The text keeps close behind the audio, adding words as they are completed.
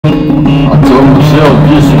I told myself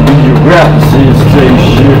this would be a rapper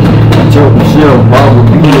sensation. I told myself I would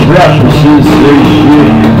be a rapper sensation.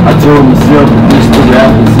 I told myself that this the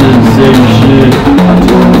rapper sensation. I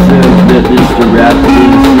told myself that this the rapper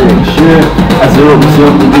section. I told myself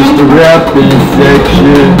that this the rapping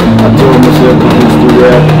section. I told myself that this the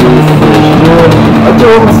rapping section. I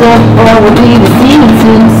told myself I would be the singing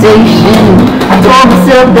sensation. I told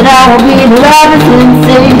myself that I would be the rapping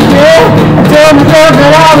sensation. I told myself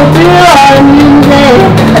that I would do all the music.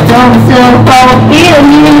 I told myself I would be a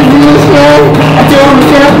musician. I told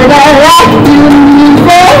myself that I like to do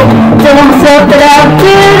music. I told myself that I would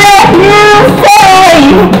do that music.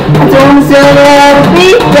 I told myself that I would be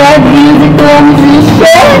that musical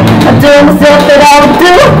musician. I told myself that I would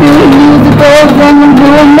do musicals and I'm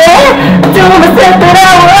doing that. I told myself that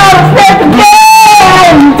I would always step again.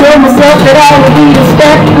 I told myself that I would be the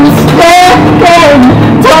stepping.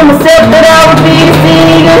 Told myself that I would be the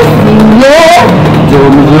singer.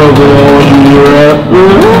 Told myself that I would be a rapper.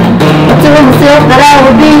 I told myself that I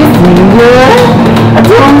would be a singer. I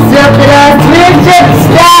told myself that I'd switch up the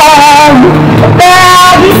style. That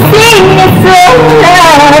I'd be singing so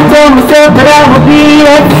loud. I told myself that I would be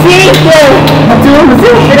that singer. I told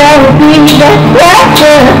myself that I would be that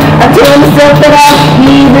rapper. I told myself that I would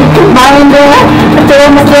be the commander. I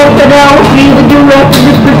told myself that I would be the director,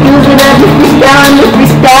 the producer, the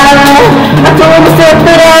freestyler. I told myself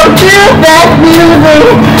that I would do that music.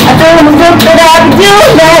 I told myself that I could do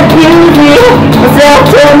that music. I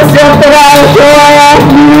told myself that I would enjoy that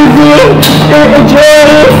music. The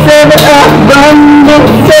joyous of the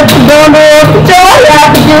abundance of the bundle of the joy I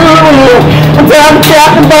could do it. I'm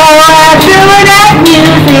talking about why I do that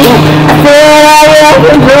music. I said I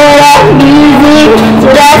enjoy that music. So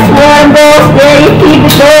that's what I'm gonna stay, keep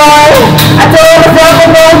it going. I told myself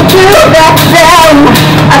I'm gonna do that sound.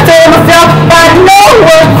 I told myself I know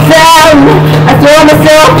what sound. I told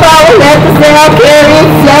myself I would let the sound carry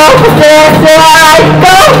itself. I said I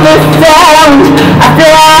know the sound. I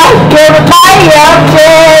said I give it my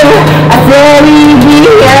option. I said easy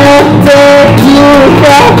to do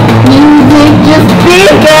that music, just be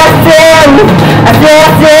yourself. I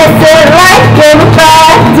said like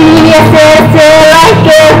everybody. I said like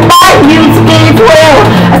everybody, music is well.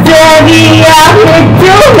 I said be out here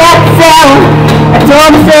do that sound. I told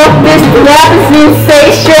myself this the rapping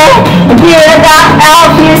sensation. And here I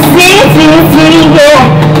out here singing, yeah.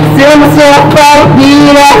 I told myself I would be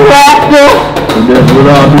that rapper. And that's what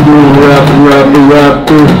I'll be doing,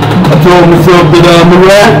 rapper. I told myself that I'm a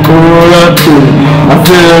rapper. I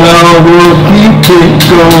said I will keep it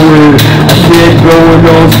going. I said going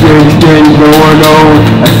on, steady going on.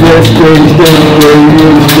 I said steady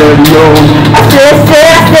on. I said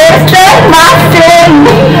my thing.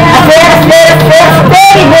 I said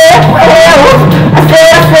steady there. I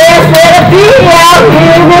said be out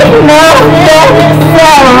here with no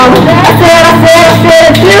sound. I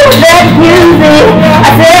said do that music.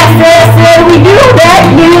 I said we do that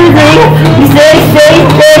music. You say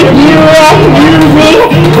you like music.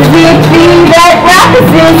 Cause it be that rapping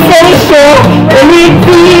sensation. And it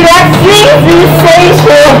be that sing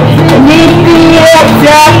sensation. And it be that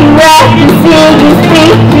talking, rapping, singing,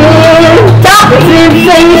 speaking, talking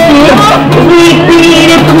sensation. We be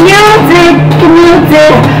the community.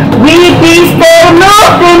 We be staying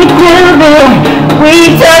moving, grooving.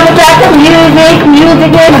 We talk about the music, and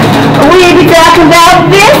we be talking about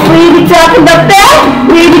this, we be talking about that,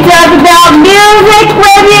 we be talking about music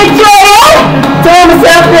when we enjoy it. Told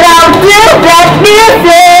myself that I would do that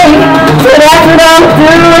music, so that's what I'm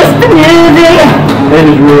doing, it's the music. That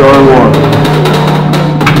is really all I want.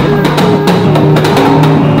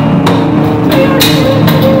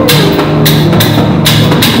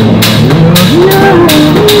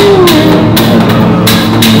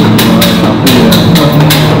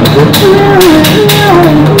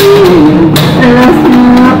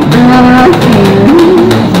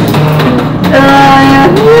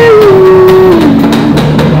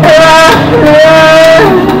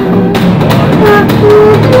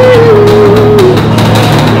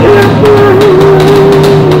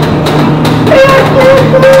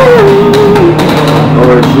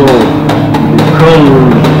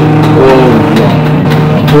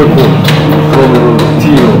 Purple, color of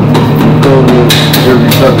teal, color every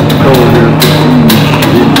type of color there could be.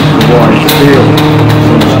 It provides feel.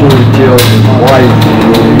 Some storytelling life,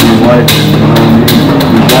 life,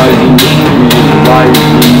 revising the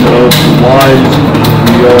rising of the wise.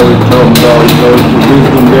 We always talk about the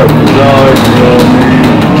wisdom that resides, you know what I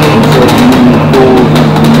mean? And such meaningful,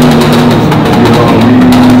 you know what I mean?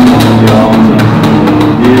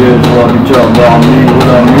 Yeah, so I can talk about me, what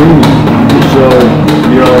I mean. So,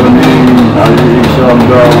 you know,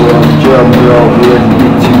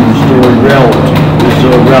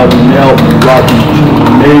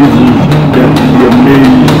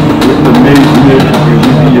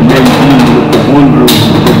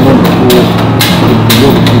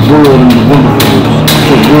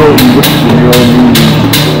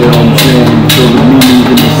 so the meaning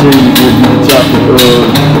and the saying would be the topic of,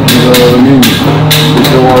 you know what I mean?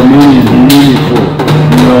 So our meaning is meaningful,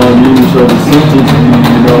 you know what I mean? So the sentence be,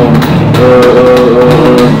 you know,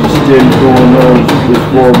 steady going on as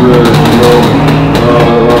far as, you know,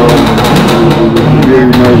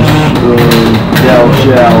 very nice, thou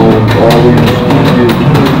shall always get,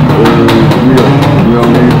 real, you know what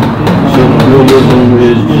I mean? So realism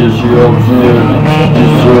is just, you know what I'm saying,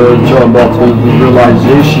 just talking about the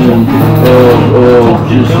realization of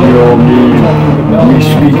just, you know what I mean, me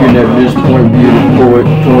speaking at this point, being a poet,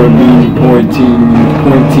 pointing to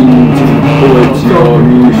the poets, you know what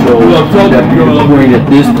I mean, so that being the point at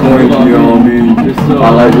this point, you know what I mean,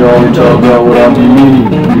 I like to always talk about what I be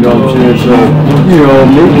meaning, you know what I'm saying, so, you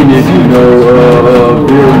know, making it, you know,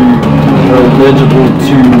 very legible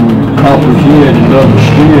to comprehend and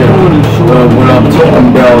understand what I'm talking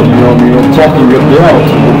about, you know what I mean? I'm talking about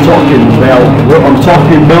what I'm talking about,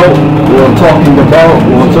 you know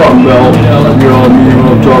what I mean? What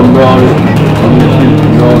I'm talking about, you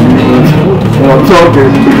know what I mean?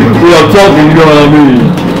 You know what I mean?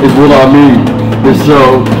 Is what I mean. And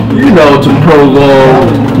so, you know, to prolong,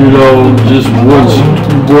 you know, just one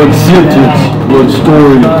sentence, one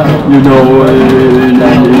story, you know, and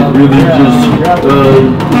really just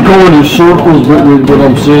going in circles with what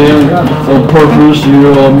I'm saying on purpose, you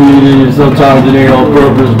know what I mean? And sometimes it ain't on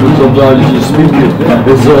purpose, but sometimes it's just speaking.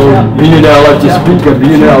 And so, being that I like to speak, and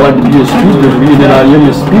being that I like to be a speaker, being that I am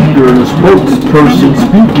a speaker and a spokesperson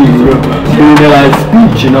speaking, being that I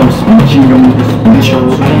speech and I'm speeching, I'm the speecher,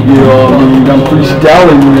 you know what I mean? I'm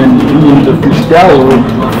freestyling and being the freestyler.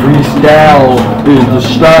 Freestyle is the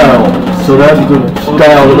style, so that's the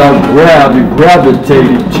style that I grab and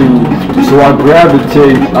gravitated to. So I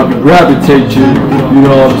gravitate to, you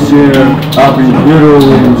know what I'm saying? I'll be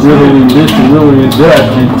literally this and literally that,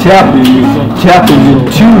 and tapping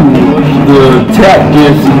into the tap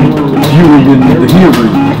dancing viewing and the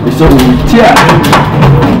hearing. And so when we tap,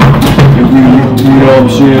 you know what I'm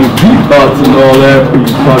saying, beatbox and all that,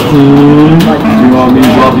 beatboxing, you know what I mean,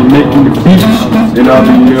 so I'll be making the beats, and I'll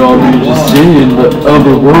be, you know what I mean, just saying the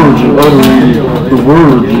other words and uttering the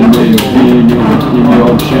words, and then, you know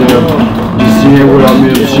what I'm saying, just saying what I'm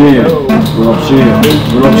saying,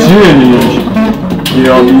 what I'm saying is, you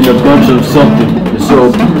know what I mean, a bunch of something, and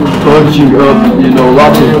so bunching up, you know,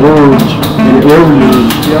 lots of words and areas,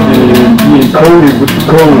 and being coded with the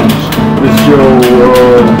codes. And so,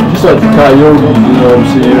 just like the coyotes, you know what I'm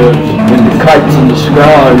saying, and the kites in the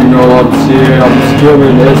sky, you know what I'm saying, I'm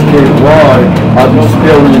spelling S-K-Y, I'm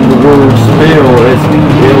spelling the word spell,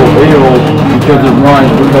 S-E-L-L, because it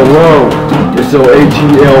rhymes with hello, and so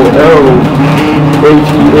H-E-L-L-O,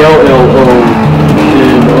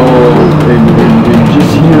 and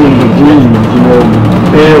just hearing the breeze, you know,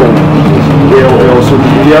 L, E-L-L, so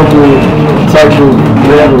the devil type of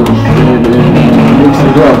letters, and mix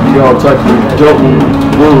it up, you got all types of double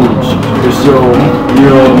words, and so, you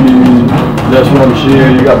know what I mean, that's what I'm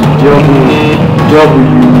saying, you got the double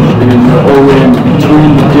W's and the O-N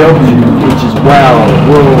between the W, which is wow,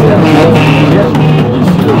 world, you know what I mean,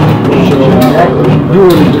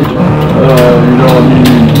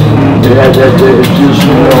 it's just,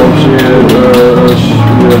 you know what I'm saying,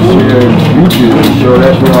 speaking, so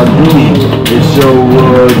that's what I do, and so,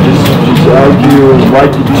 just out here,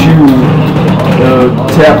 like to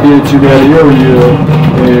tap into that area,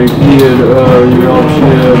 and get, you know what I'm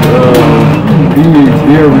saying, being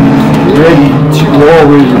very ready to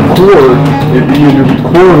always record, and being a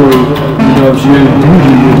recorder, you know what I'm saying,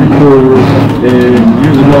 using the recorder, and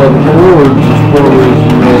using all the chords as far as,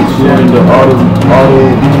 you know what I'm saying, the auto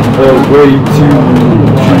way to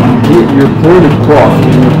get your point across,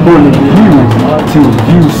 and your point of view, to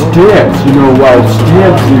view stats, you know, while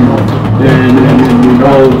stancing, and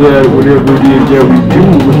all that, whatever it is that we do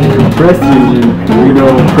with the compressors, and, you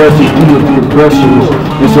know, pressing through with the compressors,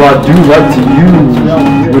 and so I do like to use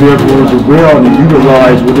whatever is around and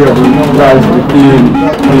utilize whatever lies within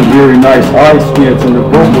a very nice eye stance and the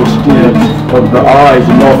vocal stance of the eyes,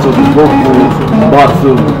 and also the vocal box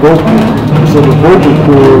of the vocal. And so the vocal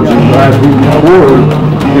cords, and as we record,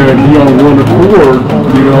 and be on one accord,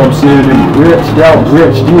 you know what I'm saying, and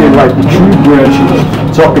branched in like the tree branches,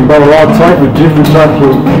 talking about all type of different type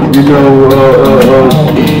of, you know,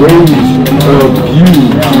 ways of view,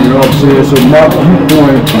 you know what I'm saying, so my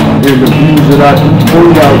viewpoint and the views that I do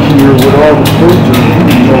point out here with all the pointers,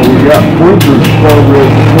 you know, we got pointers as far as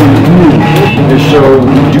the point of view, and so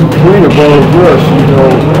we do point of all of us, you know,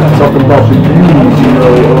 talking about the views, you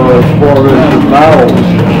know, as far as the vowels,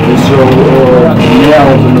 and so, the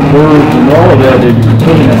nouns and the verbs and all of that, and you can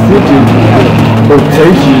put in a sentence,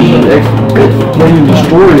 quotations and explaining the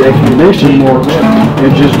story, explanation marks,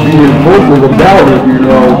 and just being vocal about it, you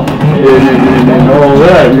know, and all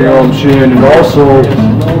that, you know what I'm saying, and also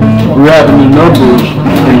grabbing the numbers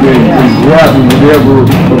and grabbing whatever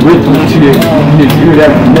arithmetic is good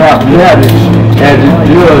at mathematics as it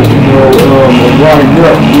does, you know, line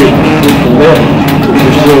up with the letters.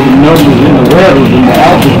 So the numbers in the letters in the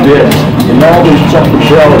alphabet, and always talk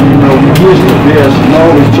about, you know, he is the best, and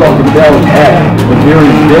always talk about at the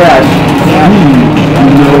very best speed,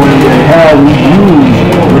 you know, and how we use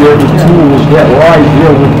whatever tools that lie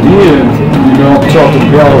there within, you know, I'm talking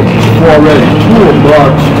about as far as the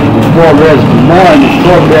toolbox, as far as the mind, as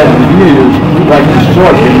far as it is, like the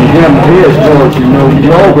shark and the hammerhead shark, you know, we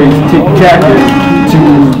always tic-tacking to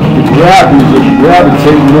the gravity of the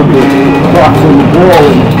gravitating of the clocks on the wall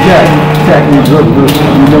and the tacking of the,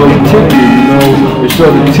 you know, ticking, you know, and so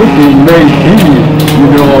the ticking may be, you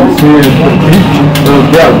know what I'm saying, the beat of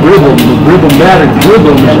that rhythm, the rhythmatic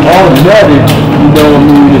rhythm is automatic, you know what I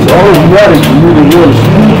mean, it's automatic for me to want to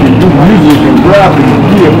speak and do music and rap and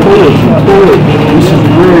be a poet and poet. This is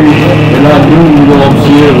great, and I do, you know what I'm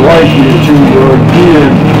saying, like it to,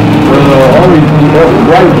 again, always be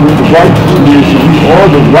upright with the righteousness, and we are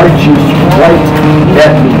the righteous, right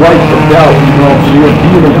at the right about, you know what I'm saying,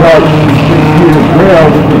 being about with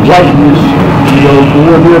the rightness, you know,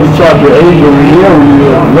 going the other side of the angle and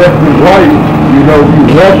area, left and right, you know, we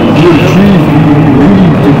left the trees, we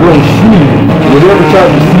leave to go see, whatever type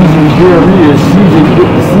of seasons there is, seasons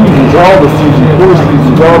with the seasons, all the seasons, 4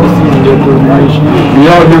 seasons, all the seasons that there is, we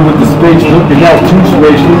out here with the space, looking out to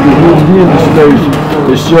space, looking really in the space,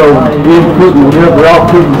 and so inputting whatever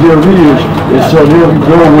outputting there is, and so there we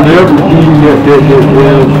go, whatever thing that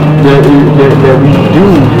we do,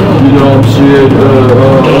 you know what I'm saying,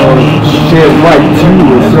 shed light to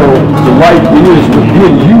it. So the light is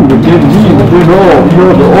within you, within me, within all. We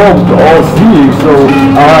are the all-seeing. So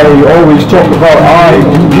I always talk about I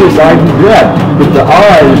do this, I do that, but the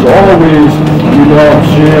I is always, you know what I'm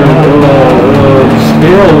saying,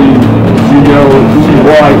 scaling, you know,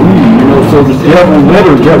 C-Y-E, you know, so the devil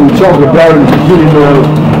letters that we talk about in the beginning of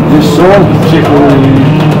this song particularly,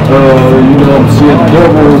 you know what I'm saying, the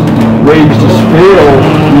devil waves the spell,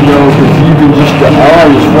 you know, because even just the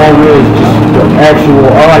I, as far as just the actual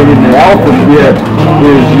I in the alphabet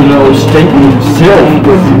is, you know, stating self,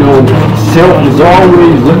 because, you know, self is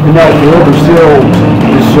always looking out for other selves,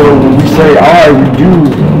 and so when we say I, we do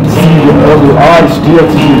see the other I still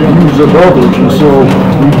to the views of others, and so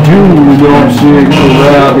we do, you know what I'm saying,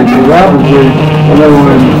 collaborate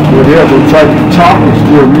on whatever type of topics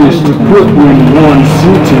there is to put in one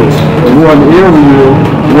sentence, one area,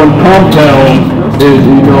 one compound, is,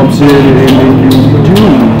 you know what I'm saying, and you do,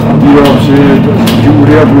 you know what I'm saying, do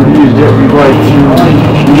whatever it is that we like to,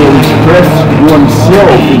 you know, express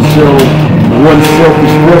oneself, and so oneself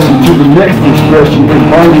expressing to the next expression,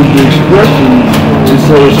 combining the expressions, and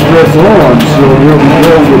so express on. So here we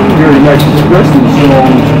go with very nice expressing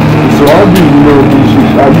songs. And so I do, you know,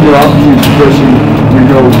 I'll be expressing, you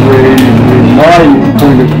know, in my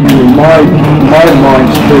point of view, in my mind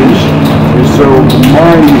space. And so the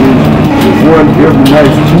mind is one very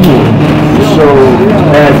nice tool. And so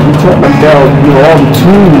as we talk about, you know, all the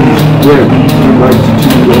tools that we like to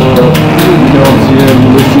do, you know what I'm saying,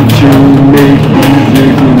 listen to, make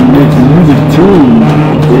music, and make music tunes,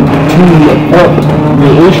 and tune up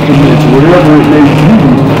your instruments, whatever it may be,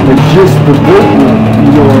 and just the vocal,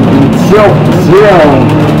 you know, in itself, the sound,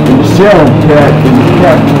 and the sound pack, and the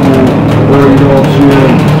practical, you know what I'm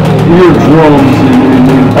saying, eardrums,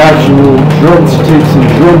 and actual drumsticks and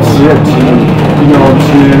drum sets, and, you know what I'm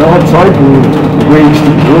saying, all type of ways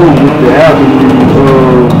to go with the avenue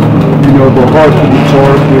of, you know, the harp and the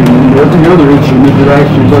tarp and every other instrument that I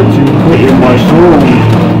actually like to put in my songs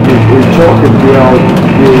and talk about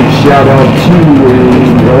and shout out to,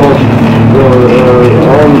 and all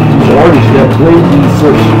of these artists that play these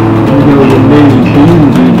such, you know, amazing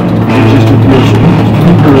things, and just to be a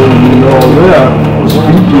speaker and all that.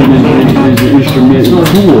 Speaking is an instrument and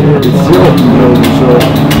tool itself, you know,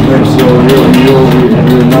 and so here we go with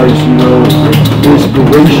a nice, you know,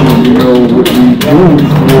 inspiration, you know, what we do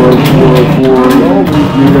for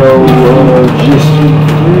you know, just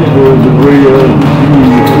the way of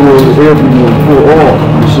being for everyone, for all.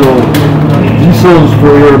 So these songs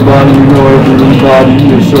for everybody, you know, everybody,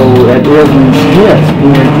 and so at every step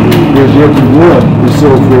point, there's everyone, and so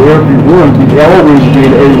for everyone, we've always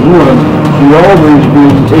been A1. We always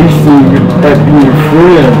been acing at being a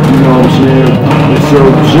friend, you know what I'm saying? And so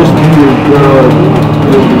just being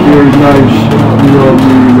very nice, you know what I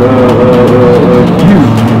mean,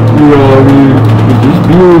 you know what I mean? Just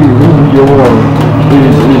being who you are.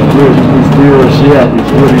 is where it's at,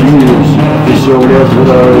 it's what it is. And so that's what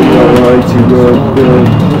I like to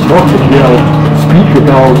talk about, speak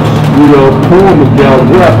about, poem about,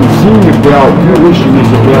 rap and sing about, fruition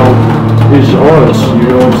is about, is us, you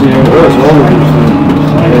know what I'm saying, us, all of these things.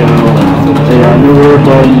 And I know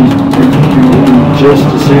everybody do just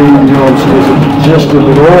the same, you know what I'm saying, it's just of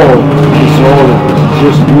it all, it's all of it,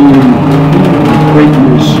 just being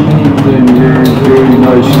greatness, then very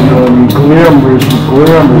nice, you know, I mean, glamorous,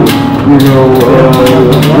 glamour, you know,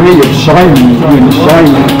 way of shining, when the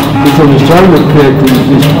shining, it's on the shine effect,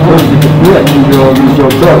 it's perfect effect, you know, I mean, so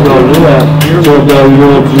I'm talking about that, so about, you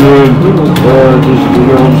know, just, you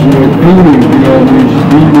know what I'm saying, beaming, you know, I mean, just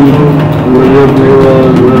beaming, whatever,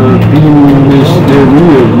 beamingness there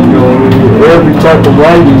is, you know, I mean, every type of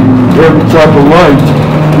lighting, every type of light,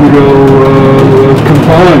 you know,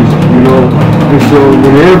 combined, you know, and so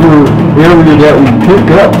whatever area that we pick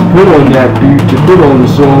up, put on that beat, to put on the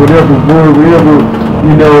song, whatever word, whatever,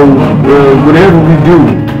 you know, whatever we do,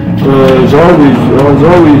 is always,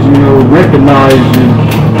 you know, recognized and,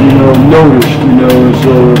 you know, noticed, you know, and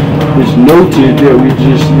so it's noted that we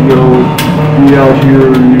just, you know, be out here,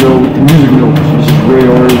 you know, with the music notes. This is Ray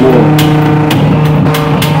R.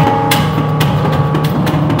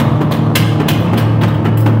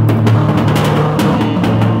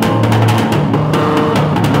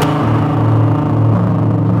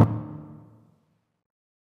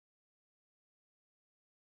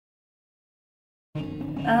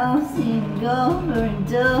 I'll sing over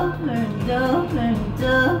and over and over and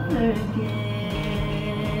over again.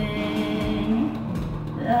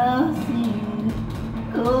 I'll sing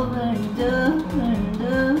over and over and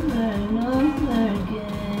over and over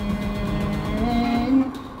again.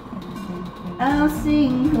 I'll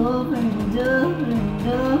sing over and over and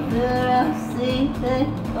over. I'll sing that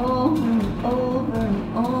over and over and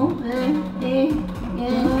over again.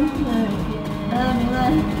 I'm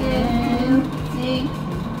like it.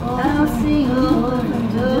 I'll sing over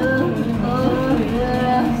and over and over.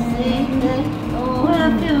 I'll sing that what I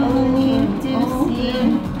feel need to sing.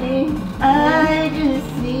 I just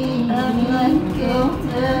sing like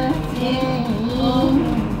over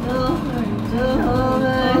and over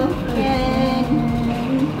again.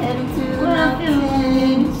 Heading to what I feel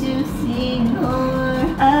need to sing over.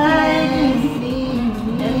 I just sing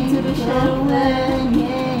heading to the shadow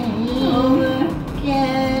again. Over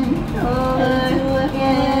again.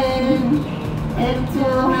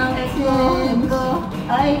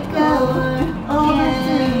 I go over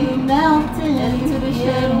to the mountain, to the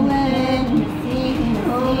shadow and singing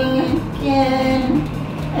again.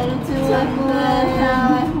 Heading to how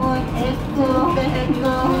I want to go.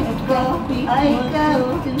 I go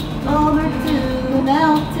over to the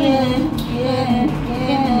mountain, again.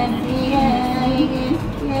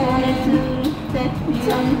 Wanted to let me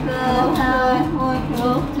know how I want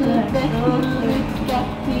to let me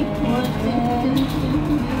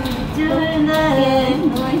doing that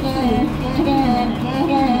again.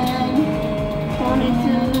 Wanted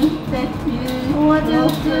to let you want to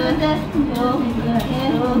do that again.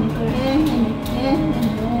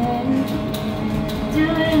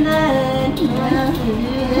 Doing that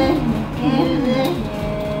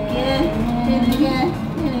again.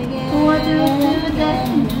 Want to do that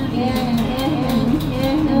again.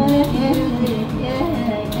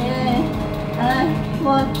 I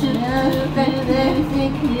want to do that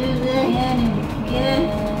music again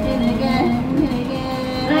and again.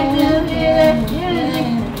 Like to hear that music.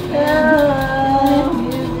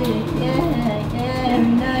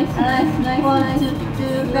 Nice. Want to do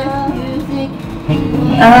that music.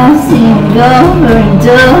 I'll sing over and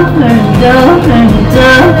over and over and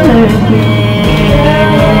over again.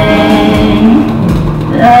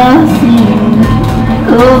 I'll sing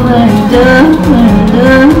over and over and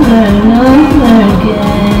over and over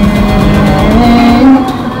again.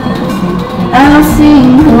 I'll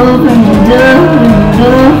sing over and over and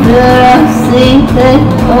over. I'll sing that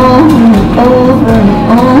over and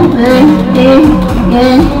over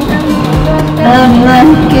again. I'm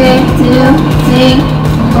like it to sing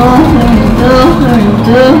over and over and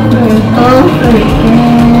over and over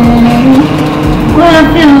again. When I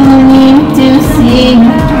feel the need to sing,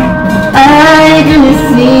 I just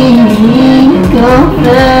sing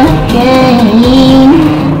over again.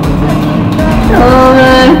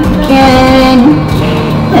 Over again.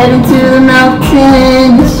 Heading to the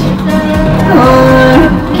mountains. Over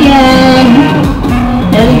again.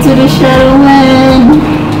 Heading to the shadowland.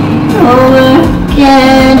 Over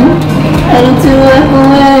again. Heading to echo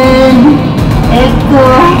wind. Echo.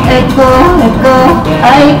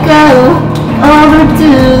 I go over to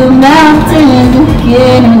the mountains.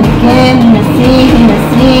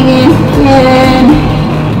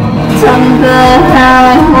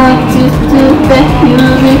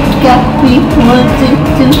 music got me wanting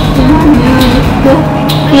to do music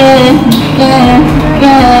again, again,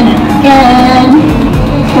 again, again.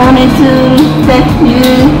 Wanted to let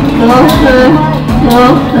you over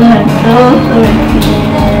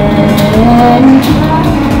again.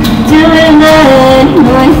 Doing that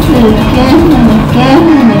noise again and again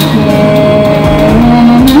and again.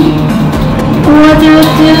 Want to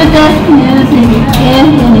do that music again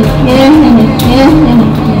and again and again and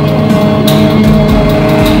again.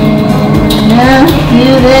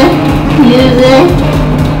 Music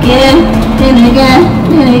again and again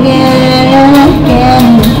and again and again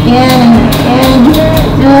and again and again.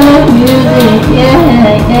 Do music,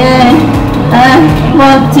 yeah. I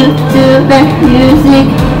want to do that music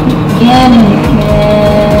again and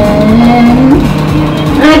again.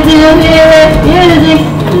 I do hear that music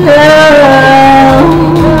slow.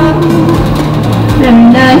 Very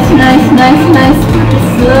nice, nice, nice, nice.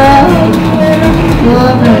 Slow.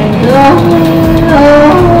 Over and over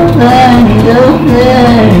and over.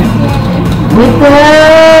 With the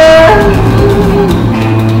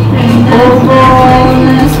oval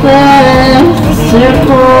squares,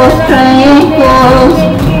 circles, triangles,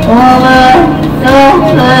 over,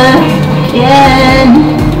 again,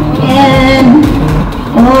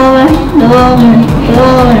 over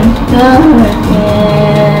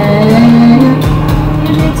again.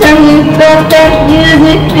 Tell me about that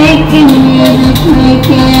music, making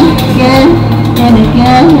again and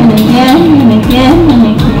again and again and again and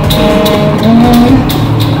again.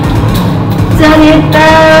 Tell me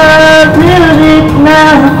about music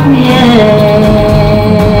now, yeah,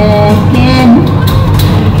 again.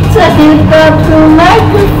 Talking about the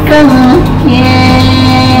microphone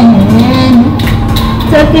again.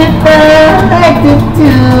 Talking about like to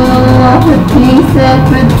do all the things that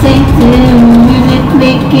pertain to music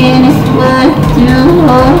making is what do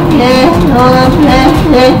all that, over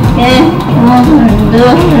and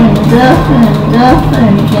over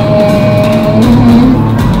again.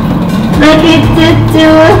 Like it to do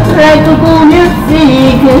likable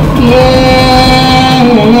music again.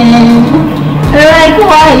 Like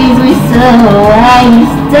why is we so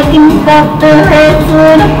wise? Talking about the heads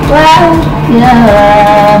on a cloud.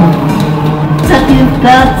 Talking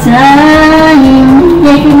about time.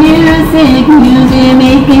 Making music,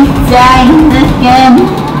 making time again.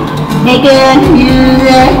 Making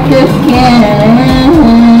music again.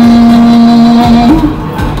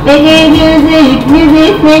 Making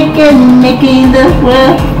music, making the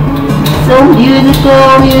world so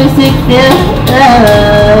musical, music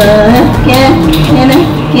again and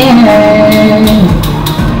again.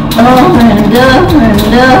 Over and over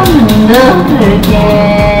and over and over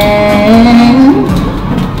again.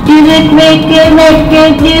 Music making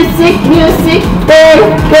music, go,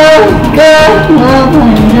 over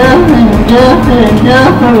and over and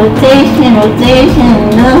over, rotation and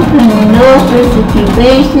over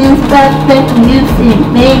situations, but the music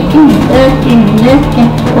making,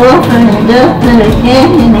 looking, over and over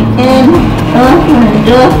again and again, over and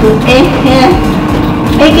over again.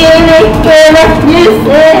 Making music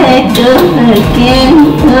over again,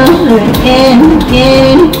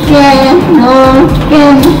 again,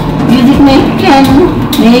 music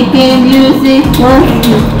making music once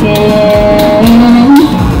again.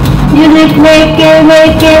 Music making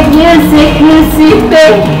music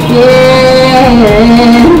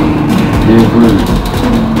again.